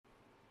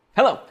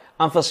Hello,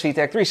 I'm Phil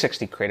Svitek,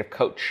 360 Creative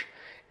Coach,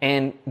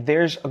 and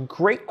there's a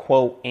great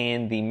quote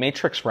in The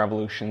Matrix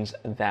Revolutions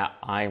that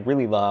I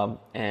really love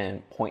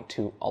and point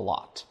to a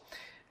lot.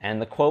 And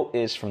the quote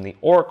is from the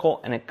Oracle,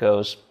 and it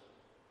goes,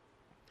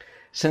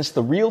 "Since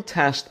the real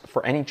test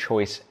for any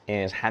choice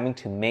is having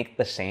to make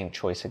the same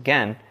choice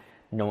again,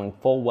 knowing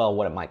full well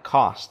what it might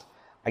cost,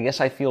 I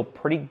guess I feel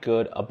pretty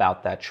good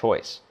about that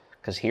choice,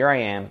 because here I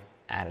am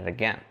at it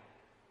again."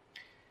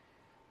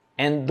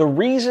 And the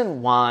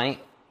reason why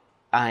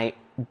I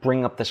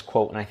bring up this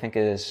quote, and I think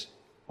it is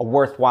a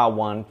worthwhile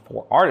one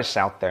for artists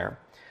out there,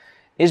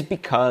 is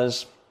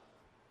because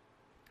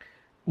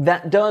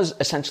that does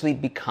essentially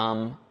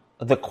become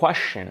the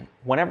question.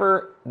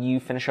 Whenever you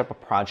finish up a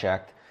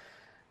project,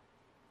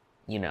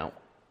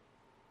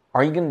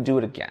 are you going to do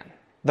it again?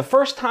 The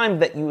first time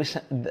that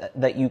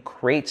you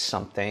create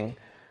something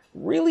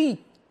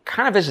really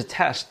kind of is a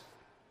test.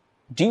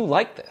 Do you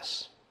like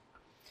this?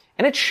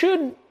 And it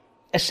should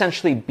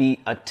essentially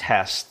be a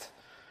test.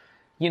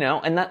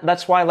 And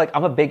that's why,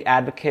 I'm a big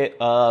advocate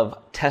of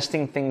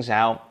testing things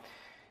out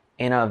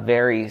in a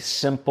very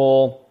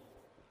simple,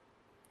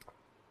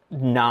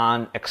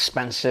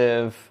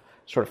 non-expensive,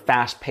 sort of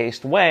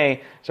fast-paced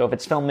way. So if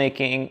it's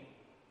filmmaking,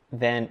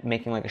 then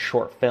making like a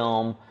short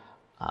film,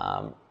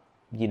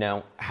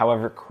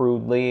 however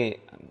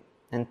crudely,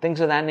 and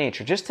things of that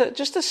nature, just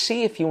to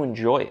see if you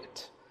enjoy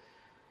it.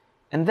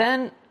 And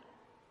then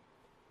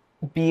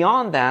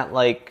beyond that,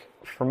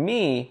 for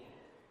me,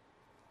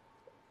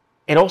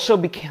 it also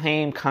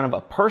became kind of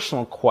a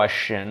personal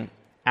question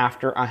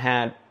after I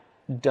had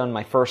done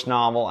my first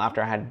novel,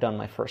 after I had done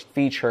my first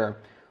feature,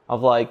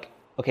 of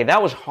okay,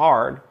 that was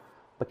hard,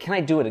 but can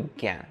I do it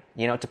again?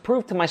 To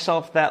prove to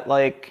myself that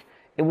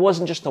it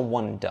wasn't just a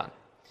one and done.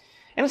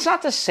 And it's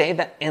not to say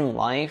that in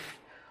life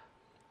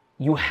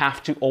you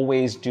have to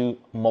always do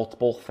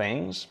multiple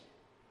things.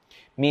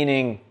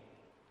 Meaning,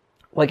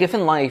 if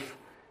in life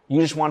you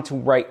just want to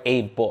write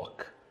a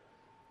book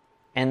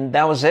and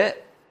that was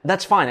it,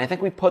 that's fine. I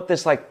think we put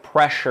this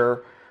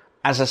pressure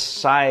as a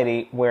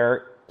society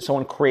where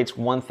someone creates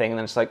one thing and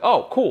then it's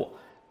oh, cool.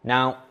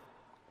 Now,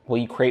 will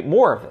you create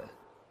more of it?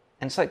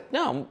 And it's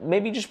no,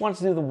 maybe you just wanted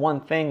to do the one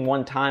thing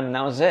one time and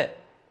that was it.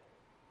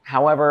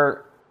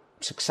 However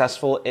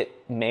successful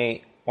it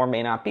may or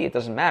may not be, it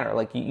doesn't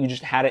matter. You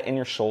just had it in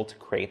your soul to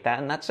create that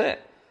and that's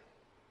it.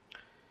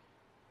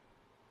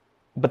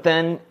 But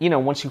then,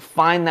 once you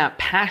find that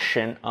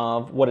passion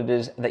of what it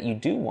is that you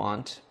do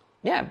want,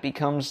 it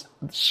becomes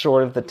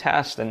sort of the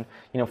test. And,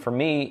 for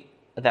me,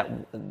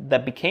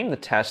 that became the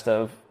test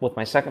of, with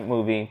my second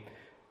movie,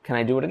 can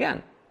I do it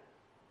again?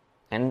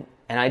 And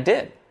I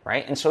did,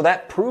 right? And so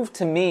that proved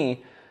to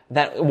me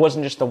that it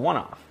wasn't just a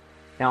one-off.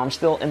 Now, I'm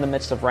still in the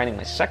midst of writing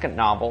my second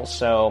novel,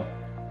 so,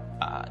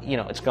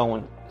 it's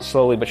going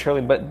slowly but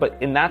surely. But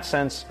in that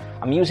sense,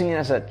 I'm using it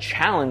as a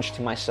challenge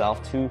to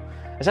myself to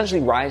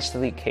essentially rise to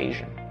the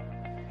occasion.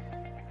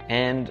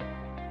 And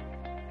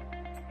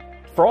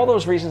for all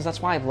those reasons,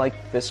 that's why I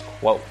like this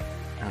quote.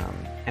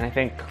 And I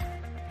think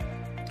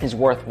is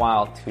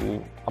worthwhile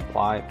to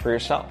apply for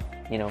yourself,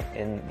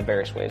 in the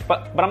various ways.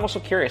 But I'm also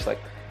curious,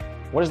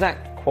 what does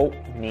that quote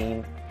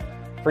mean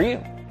for you?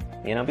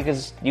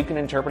 Because you can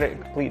interpret it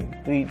a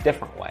completely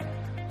different way.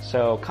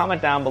 So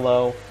comment down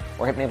below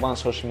or hit me up on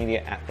social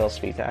media at Phil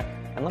Svitek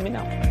and let me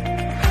know.